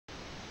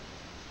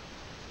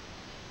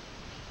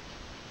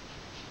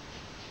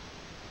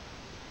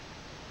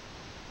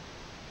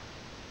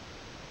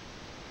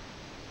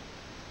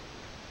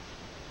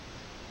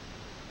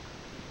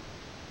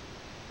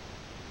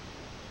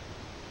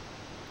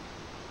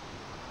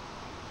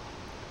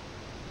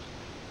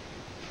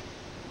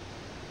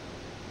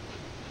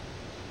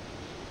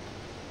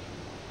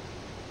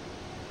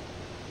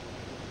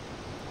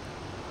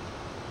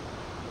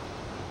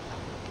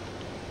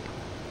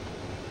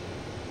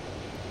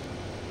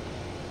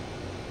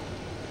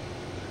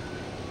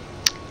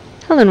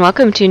Hello and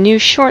welcome to a new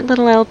short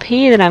little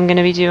LP that I'm going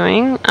to be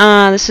doing.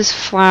 This is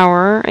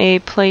Flower, a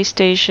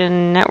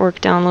PlayStation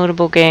Network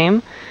downloadable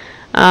game.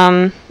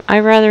 I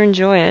rather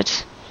enjoy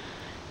it.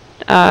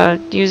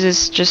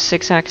 Uses just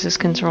 6-axis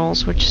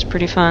controls, which is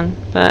pretty fun.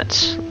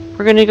 But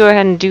we're going to go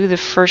ahead and do the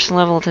first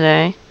level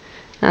today.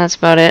 And that's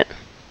about it.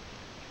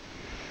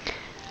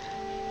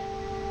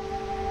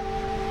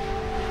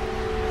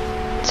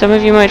 Some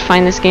of you might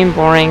find this game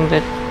boring,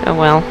 but oh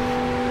well.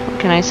 What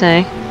can I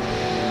say?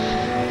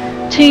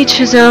 To each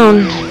his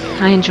own.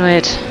 I enjoy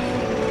it.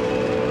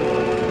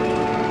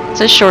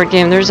 It's a short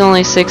game. There's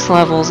only 6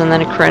 levels and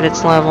then a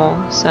credits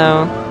level,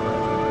 so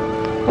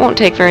it won't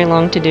take very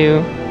long to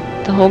do.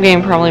 The whole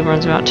game probably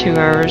runs about 2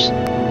 hours.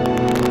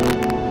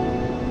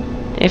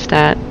 If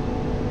that.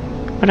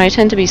 But I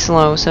tend to be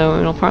slow, so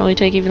it'll probably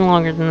take even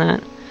longer than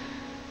that.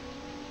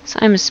 So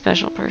I'm a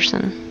special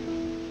person.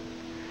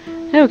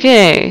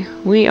 Okay,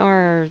 we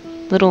are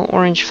little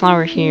orange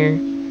flower here.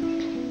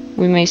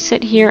 We may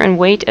sit here and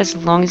wait as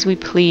long as we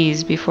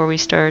please before we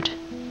start.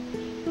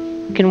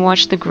 We can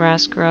watch the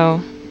grass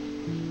grow.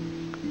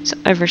 It's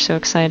ever so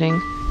exciting.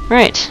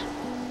 Right.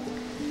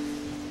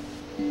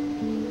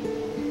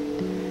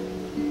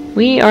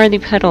 We are the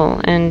petal,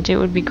 and it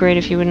would be great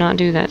if you would not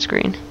do that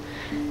screen.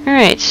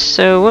 Alright,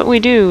 so what we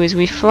do is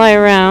we fly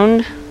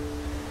around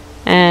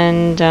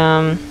and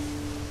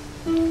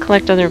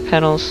collect other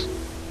petals.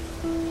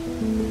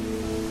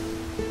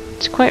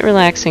 It's quite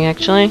relaxing,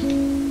 actually.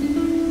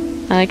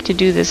 I like to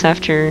do this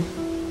after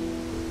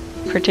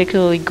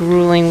particularly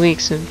grueling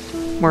weeks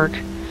of work.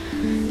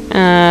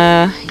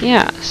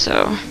 Yeah,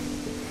 so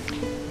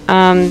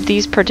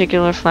these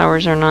particular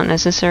flowers are not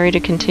necessary to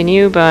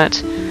continue,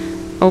 but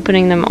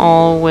opening them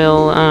all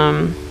will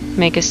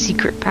make a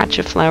secret patch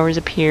of flowers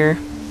appear.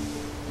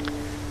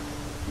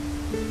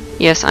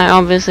 Yes, I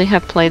obviously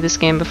have played this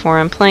game before.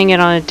 I'm playing it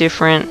on a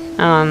different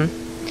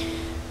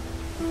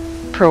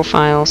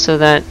profile so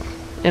that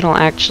it'll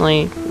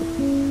actually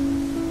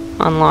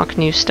unlock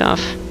new stuff,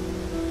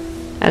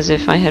 as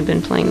if I had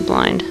been playing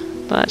blind,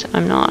 but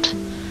I'm not.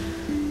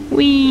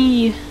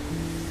 Whee!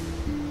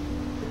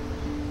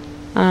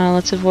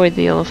 Let's avoid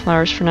the yellow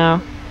flowers for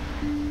now.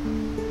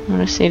 I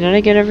want to see, did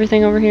I get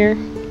everything over here?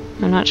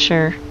 I'm not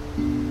sure.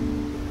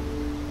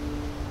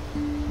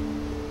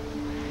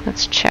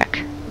 Let's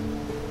check.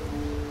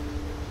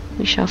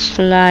 We shall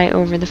fly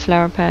over the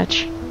flower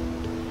patch.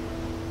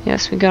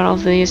 Yes, we got all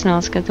of these. Now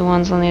let's get the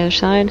ones on the other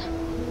side.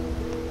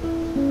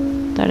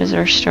 That is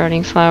our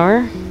starting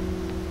flower,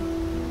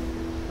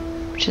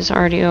 which is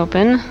already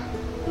open.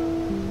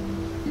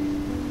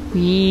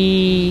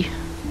 Whee!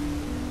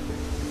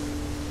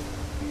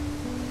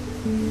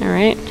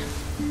 Alright.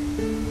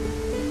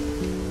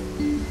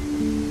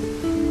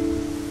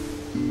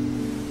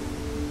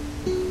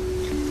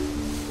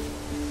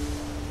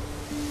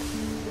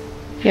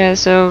 Yeah,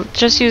 so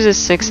just uses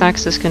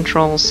 6-axis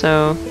controls,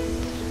 so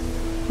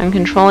I'm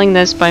controlling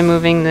this by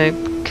moving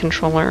the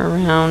controller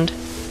around.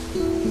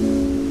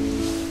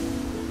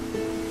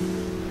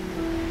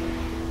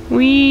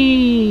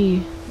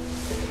 Whee!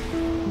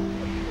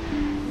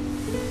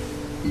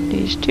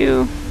 These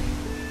two.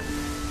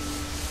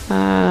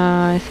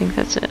 I think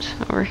that's it.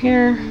 Over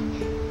here.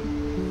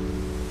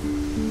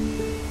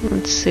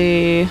 Let's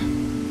see.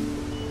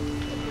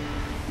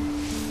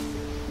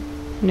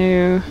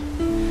 New.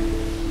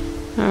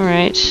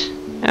 Alright.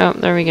 Oh,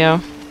 there we go.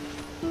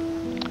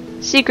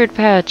 Secret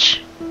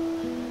patch.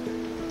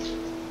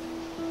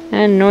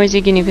 And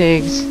noisy guinea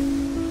pigs.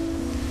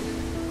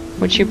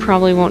 Which you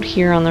probably won't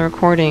hear on the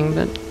recording,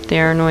 but they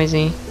are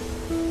noisy.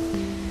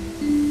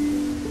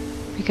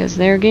 Because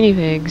they're guinea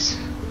pigs.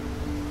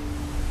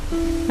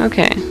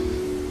 Okay.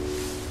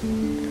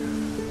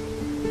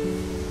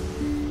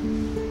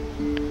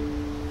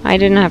 I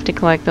didn't have to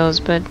collect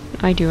those, but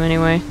I do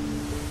anyway.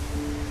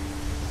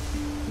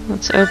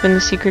 Let's open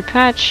the secret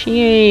patch.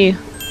 Yay!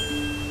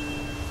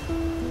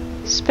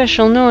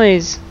 Special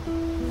noise!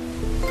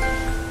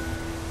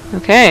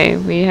 Okay,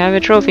 we have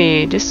a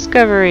trophy.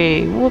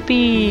 Discovery.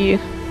 Whoopee.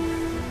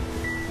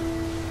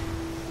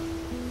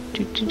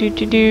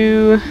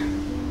 Do.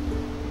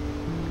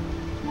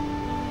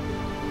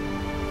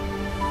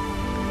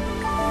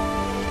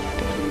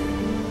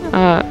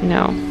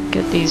 No.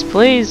 Get these,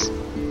 please.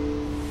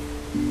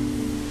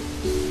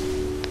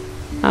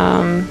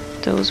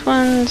 Those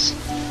ones.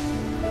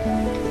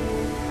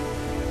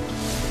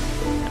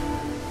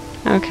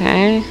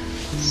 Okay.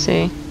 Let's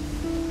see.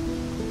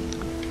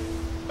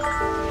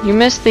 You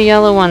missed the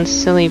yellow one,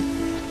 silly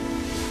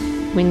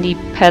windy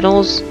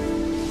petals.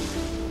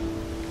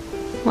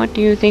 What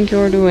do you think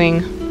you're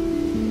doing?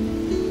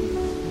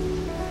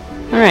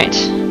 Alright.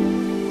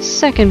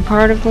 Second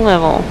part of the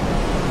level.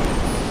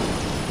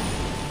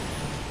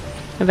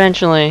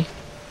 Eventually.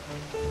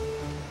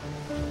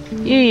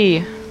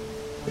 Yay!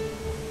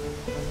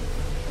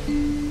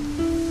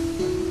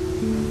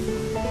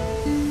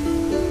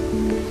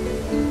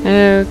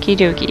 Okie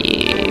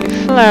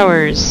dokie.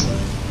 Flowers.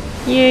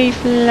 Yay,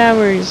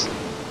 flowers.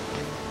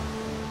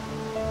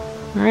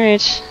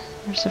 Alright,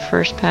 there's the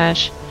first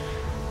patch.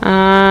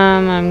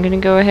 I'm gonna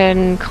go ahead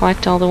and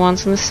collect all the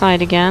ones on the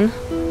side again.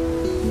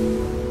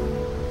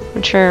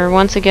 Which are,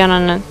 once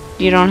again,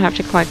 you don't have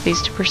to collect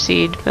these to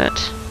proceed,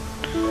 but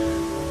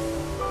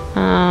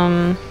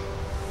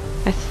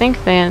I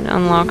think they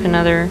unlock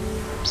another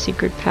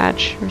secret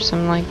patch or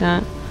something like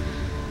that.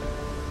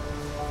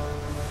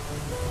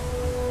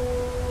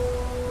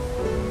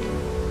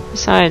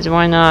 Besides,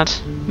 why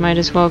not? Might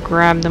as well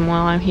grab them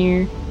while I'm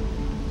here.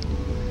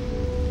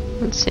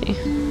 Let's see.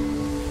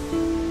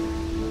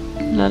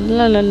 La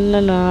la la la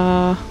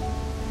la.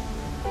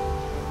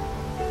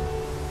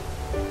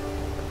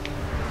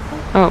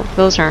 Oh,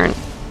 those aren't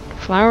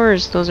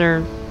flowers, those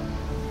are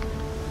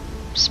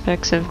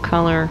specks of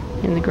color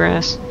in the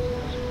grass.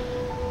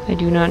 I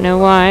do not know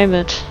why,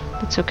 but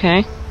that's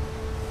okay.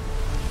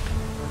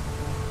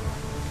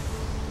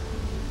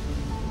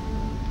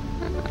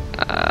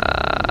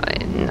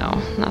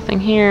 No, nothing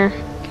here.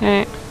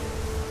 Okay.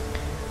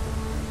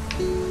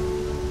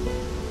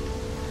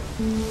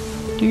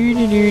 Do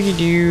do do do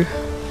do.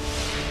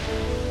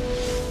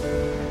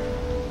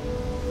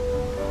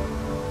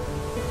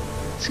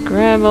 Let's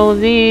grab all of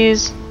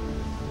these.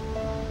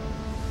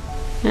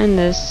 And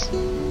this.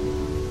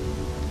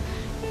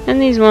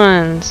 And these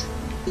ones.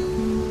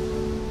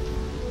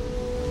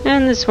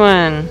 And this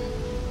one.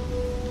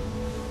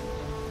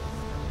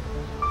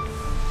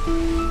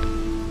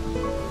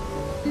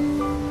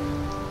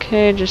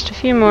 Okay, just a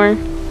few more.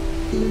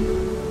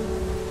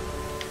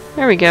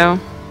 There we go.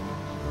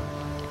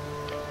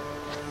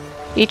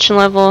 Each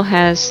level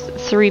has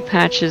 3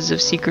 patches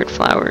of secret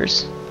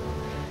flowers.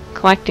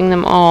 Collecting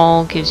them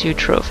all gives you a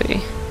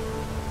trophy.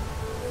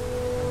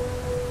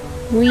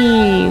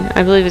 Whee!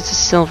 I believe it's a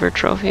silver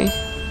trophy,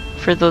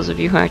 for those of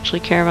you who actually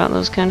care about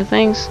those kind of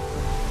things.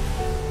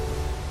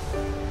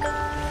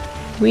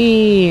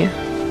 Whee!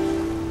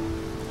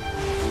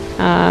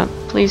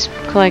 Please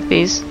collect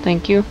these,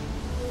 thank you.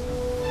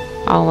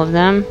 All of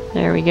them,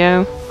 there we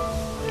go.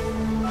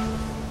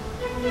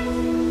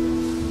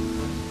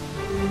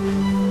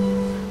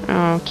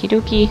 Okie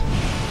dokie.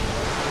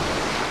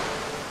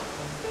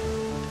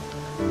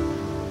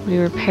 We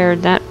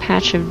repaired that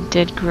patch of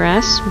dead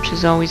grass, which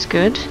is always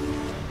good.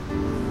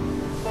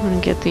 I'm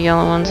gonna get the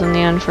yellow ones on the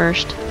end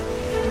first.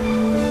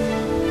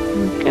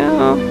 There we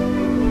go.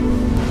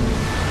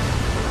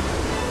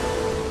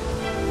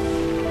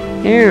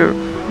 No,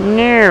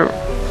 no.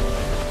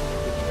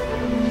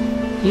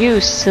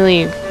 You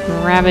silly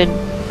rabid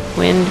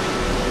wind.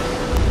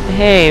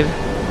 Behave.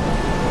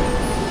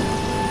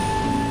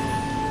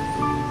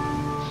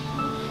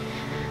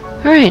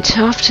 Alright,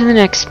 off to the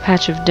next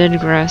patch of dead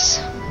grass,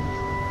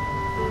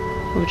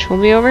 which will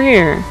be over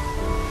here.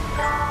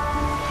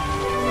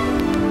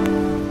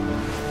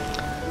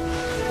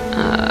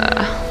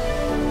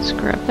 Let's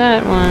grab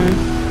that one.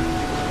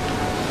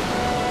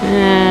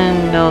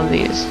 And all of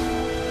these.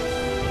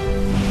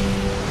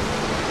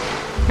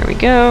 There we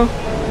go.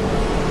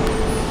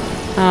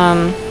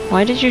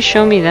 Why did you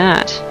show me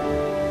that?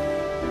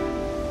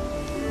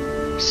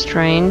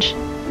 Strange.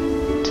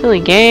 Silly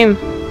game.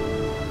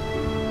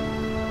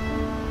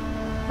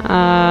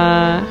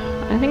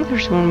 I think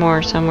there's one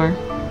more somewhere.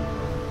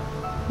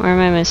 Where am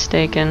I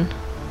mistaken?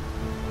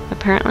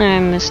 Apparently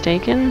I'm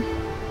mistaken.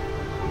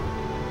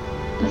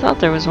 I thought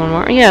there was one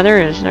more. Yeah,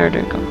 there is. There we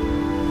go.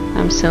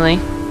 I'm silly.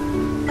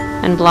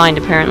 And blind,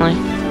 apparently.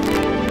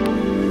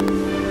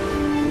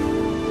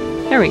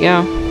 There we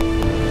go.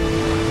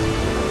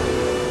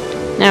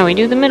 Now we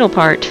do the middle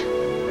part.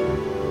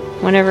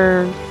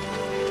 Whenever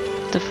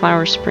the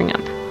flowers spring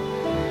up.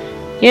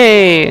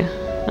 Yay!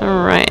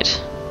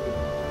 Alright.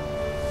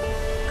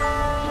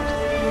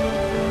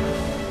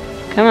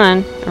 Come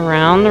on,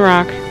 around the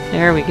rock.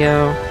 There we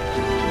go.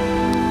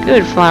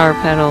 Good flower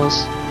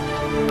petals.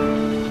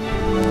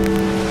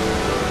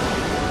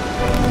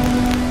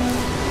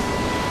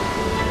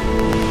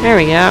 There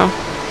we go.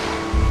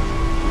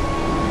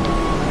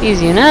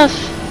 Easy enough.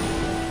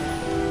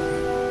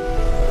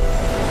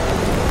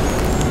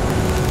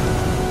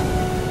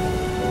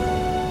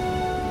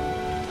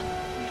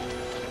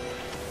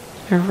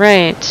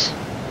 Alright.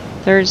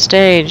 Third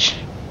stage.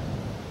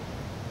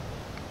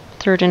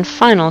 Third and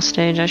final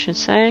stage, I should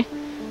say.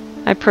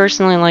 I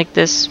personally like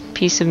this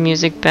piece of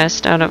music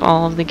best out of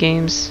all of the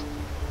game's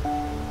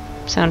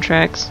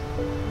soundtracks.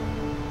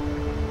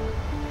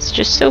 It's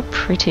just so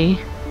pretty.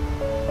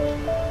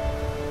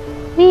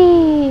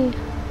 Whee!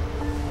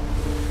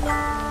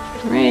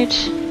 Right.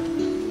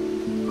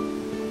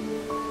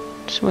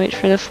 Just wait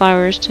for the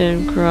flowers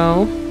to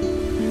grow.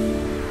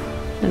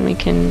 Then we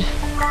can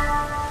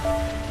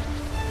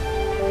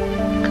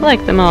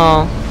collect them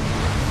all.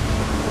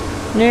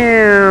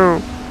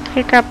 No!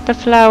 Pick up the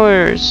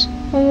flowers!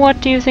 What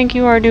do you think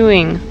you are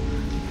doing?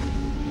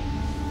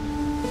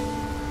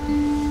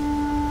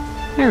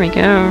 There we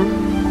go.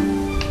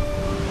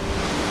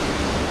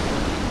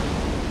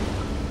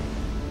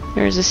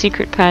 There's a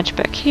secret patch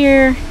back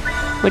here,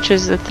 which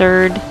is the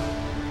third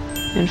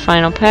and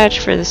final patch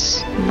for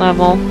this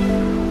level.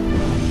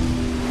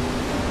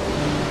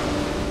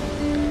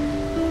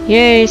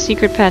 Yay,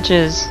 secret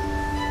patches!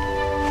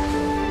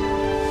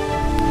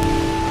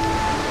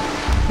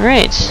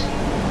 Right.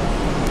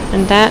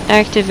 And that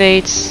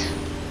activates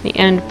the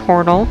end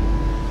portal,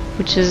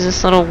 which is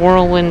this little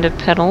whirlwind of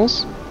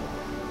petals.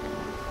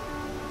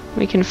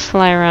 We can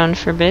fly around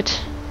for a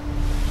bit.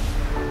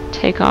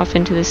 Take off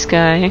into the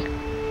sky.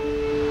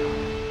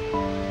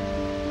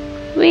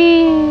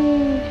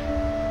 Whee!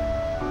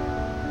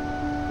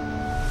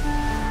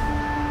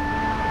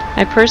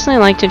 I personally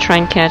like to try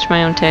and catch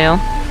my own tail.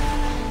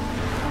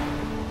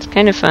 It's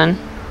kind of fun.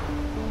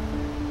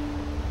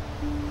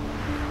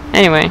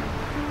 Anyway.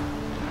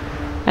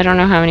 I don't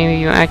know how many of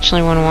you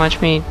actually want to watch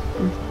me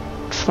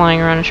flying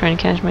around and trying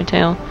to catch my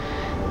tail.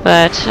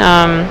 But,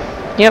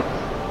 yep.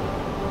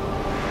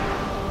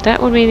 That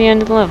would be the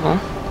end of the level.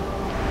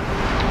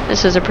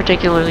 This is a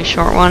particularly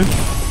short one.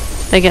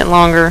 They get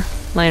longer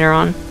later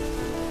on.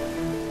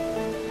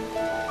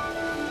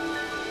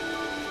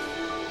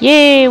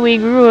 Yay! We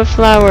grew a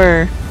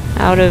flower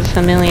out of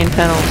a million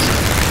petals.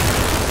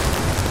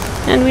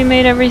 And we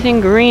made everything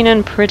green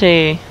and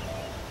pretty.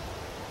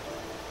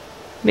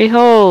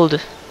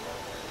 Behold!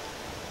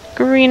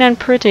 Green and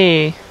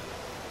pretty.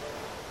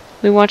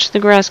 We watched the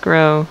grass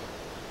grow.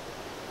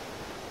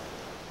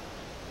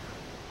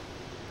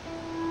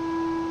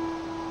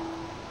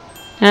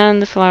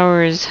 And the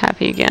flower is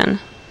happy again.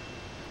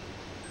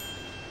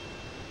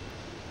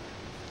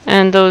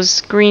 And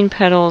those green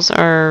petals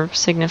are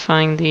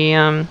signifying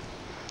the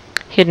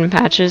hidden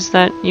patches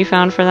that you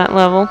found for that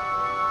level.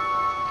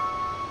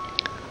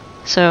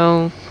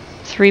 So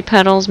 3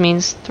 petals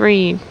means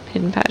 3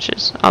 hidden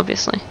patches,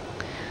 obviously.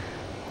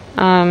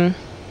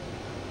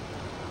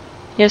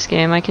 Yes,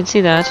 game, I can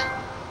see that.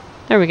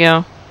 There we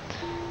go.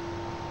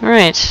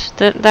 Alright,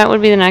 that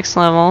would be the next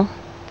level.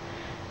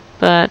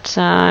 But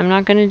I'm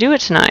not going to do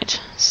it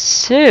tonight.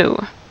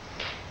 So,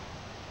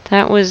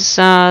 that was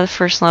the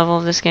first level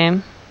of this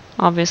game,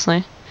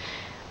 obviously.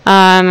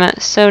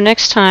 So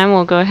next time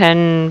we'll go ahead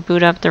and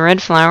boot up the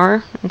red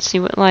flower and see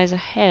what lies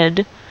ahead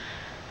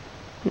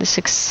in this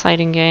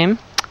exciting game.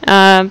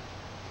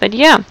 But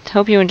yeah,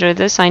 hope you enjoyed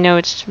this. I know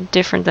it's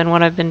different than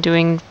what I've been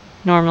doing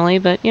normally,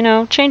 but you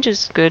know, change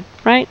is good,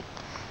 right?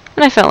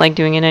 And I felt like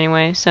doing it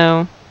anyway,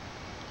 so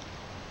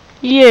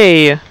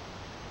yay!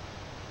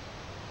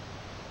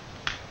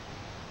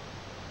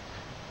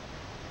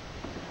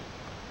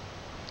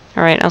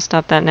 Alright, I'll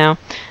stop that now.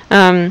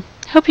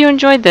 Hope you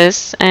enjoyed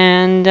this,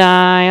 and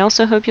I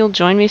also hope you'll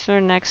join me for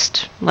the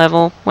next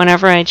level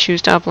whenever I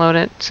choose to upload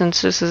it,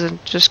 since this is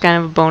just kind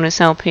of a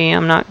bonus LP.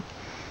 I'm not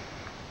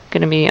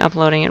going to be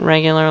uploading it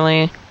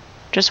regularly,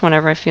 just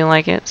whenever I feel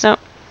like it. So,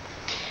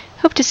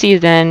 hope to see you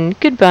then.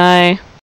 Goodbye.